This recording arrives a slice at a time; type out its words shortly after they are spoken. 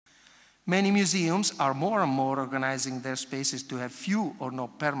Many museums are more and more organizing their spaces to have few or no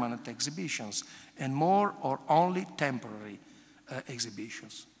permanent exhibitions and more or only temporary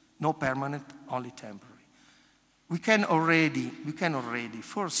exhibitions. No permanent, only temporary. We can already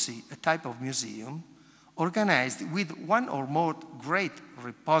foresee a type of museum organized with one or more great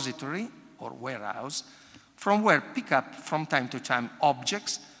repository or warehouse from where pick up from time to time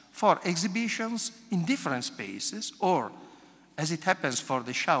objects for exhibitions in different spaces, or, as it happens for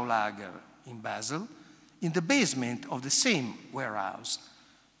the Schaulager in Basel, in the basement of the same warehouse.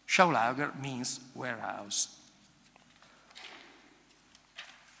 Schaulager means warehouse.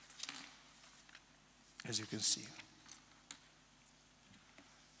 As you can see.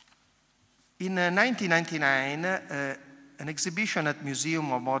 In 1999, an exhibition at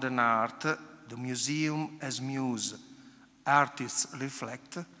Museum of Modern Art, the Museum as Muse, Artists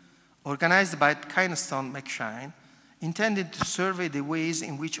Reflect, organized by Kynaston McShine, intended to survey the ways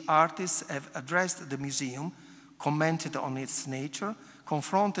in which artists have addressed the museum, commented on its nature,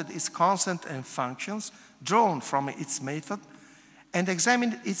 confronted its content and functions, drawn from its method, and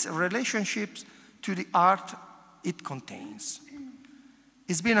examined its relationships to the art it contains.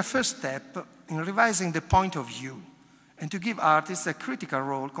 It's been a first step in revising the point of view and to give artists a critical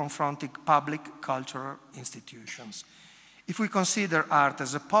role confronting public cultural institutions. If we consider art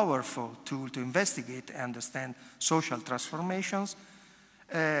as a powerful tool to investigate and understand social transformations,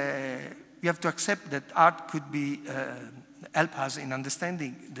 we have to accept that art could help us in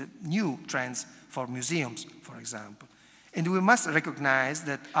understanding the new trends for museums, for example. And we must recognize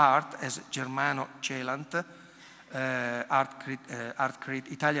that art, as Germano Celant,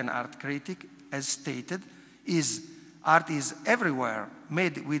 Italian art critic, has stated, art is everywhere,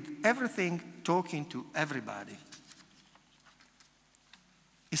 made with everything, talking to everybody.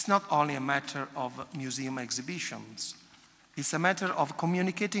 It's not only a matter of museum exhibitions. It's a matter of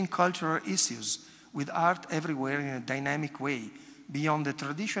communicating cultural issues with art everywhere in a dynamic way, beyond the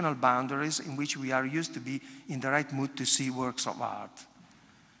traditional boundaries in which we are used to be in the right mood to see works of art.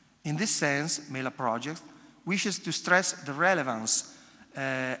 In this sense, Mela Project wishes to stress the relevance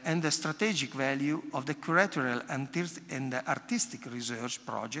and the strategic value of the curatorial and the artistic research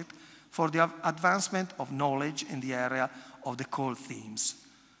project for the advancement of knowledge in the area of the core themes.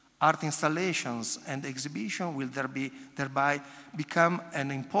 Art installations and exhibition will thereby become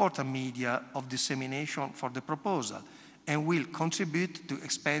an important media of dissemination for the proposal and will contribute to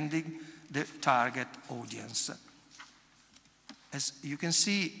expanding the target audience. As you can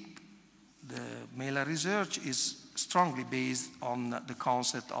see, the Mela research is strongly based on the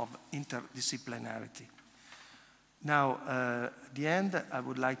concept of interdisciplinarity. Now, at the end, I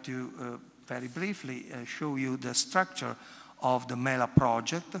would like to very briefly show you the structure of the Mela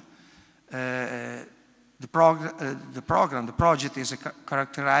project. The project is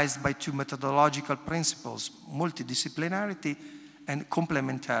characterized by two methodological principles, multidisciplinarity and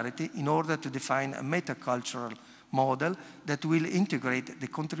complementarity, in order to define a metacultural model that will integrate the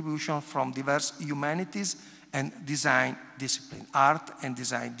contribution from diverse humanities and design disciplines, art and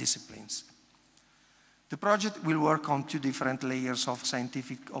design disciplines. The project will work on two different layers of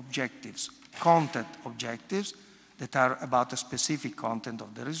scientific objectives: content objectives, that are about the specific content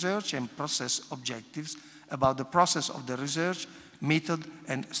of the research, and process objectives about the process of the research, method,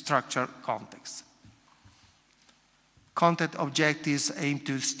 and structure context. Content objectives aim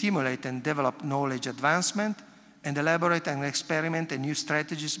to stimulate and develop knowledge advancement and elaborate and experiment new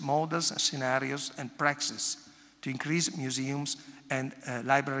strategies, models, scenarios, and praxis to increase museums and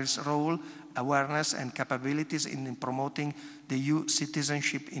libraries' role, awareness, and capabilities in promoting the EU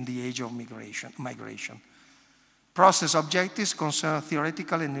citizenship in the age of migration. Process objectives concern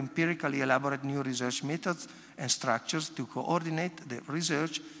theoretical and empirically elaborate new research methods and structures to coordinate the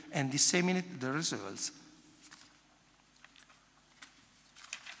research and disseminate the results.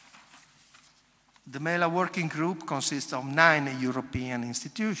 The Mela Working Group consists of 9 European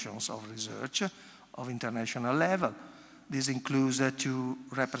institutions of research of international level. This includes 2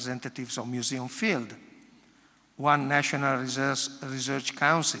 representatives of museum field, 1 National Research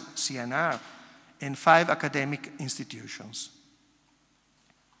Council, CNR, and 5 academic institutions.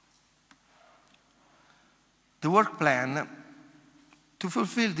 The work plan, to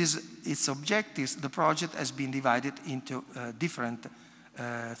fulfill its objectives, the project has been divided into different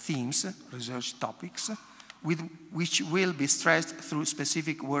themes, research topics, which will be stressed through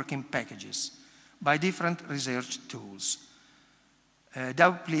specific working packages by different research tools.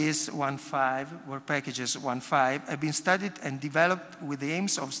 WPLIS 1.5, work packages 1.5, have been studied and developed with the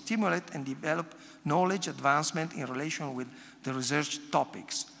aims of stimulate and develop knowledge advancement in relation with the research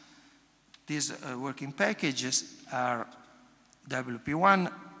topics. These working packages are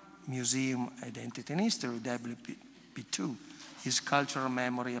WP1, Museum Identity and History, WP2, is cultural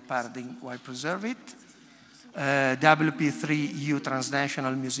memory a paradigm why preserve it? WP3, EU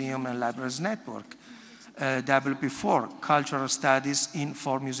Transnational Museum and Libraries Network. WP4, Cultural Studies in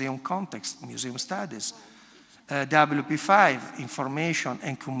for Museum Context, Museum Studies. WP5, Information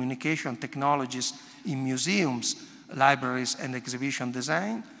and Communication Technologies in Museums, Libraries and Exhibition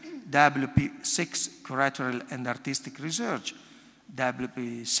Design. WP6, Curatorial and Artistic Research.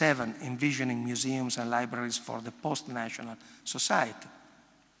 WP7, Envisioning Museums and Libraries for the Post-National Society.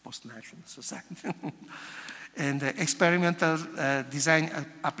 Post-National Society. And Experimental Design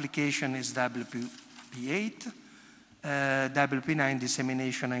Application is WP8. WP9,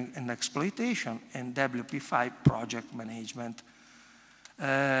 Dissemination and Exploitation, and WP5, Project Management.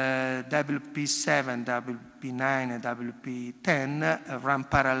 WP7, WP9, and WP10 run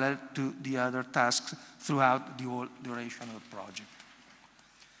parallel to the other tasks throughout the whole duration of the project.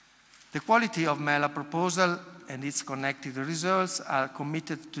 The quality of MELA proposal and its connected results are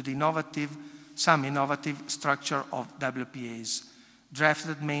committed to the some innovative structure of WPAs,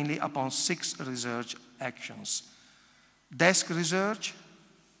 drafted mainly upon 6 research actions: desk research,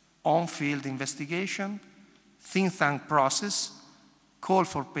 on-field investigation, think tank process, call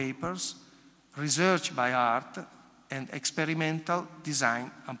for papers, research by art, and experimental design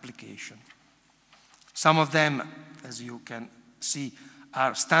application. Some of them, as you can see,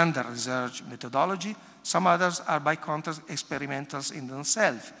 are standard research methodology. Some others are, by contrast, experimentals in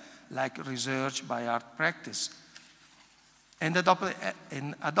themselves, like research by art practice, and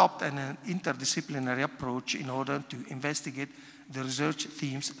adopt an interdisciplinary approach in order to investigate the research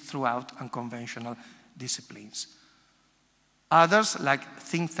themes throughout unconventional disciplines. Others, like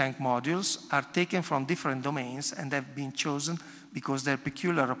think tank modules, are taken from different domains and have been chosen because their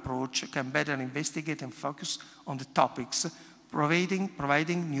peculiar approach can better investigate and focus on the topics,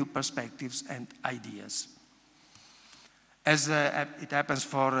 providing new perspectives and ideas. As it happens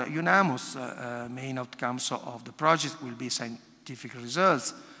for UNAMUS, main outcomes of the project will be scientific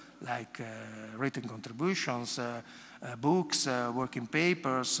results like written contributions, books, working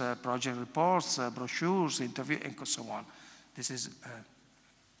papers, project reports, brochures, interviews, and so on. This is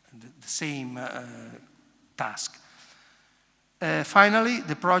the same task. Finally,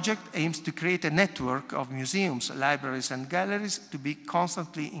 the project aims to create a network of museums, libraries, and galleries to be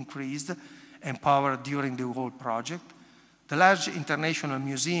constantly increased and powered during the whole project. The large international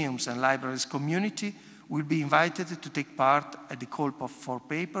museums and libraries community will be invited to take part at the call for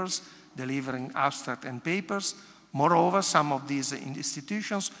papers, delivering abstract and papers. Moreover, some of these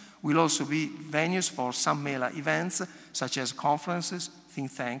institutions will also be venues for some MELA events, such as conferences,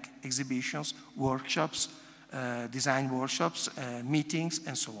 think tank, exhibitions, workshops, design workshops, meetings,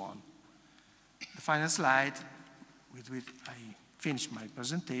 and so on. The final slide, with which I finish my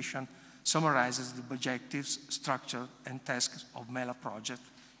presentation, summarizes the objectives, structure, and tasks of MELA project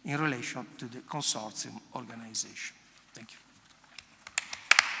in relation to the consortium organization. Thank you.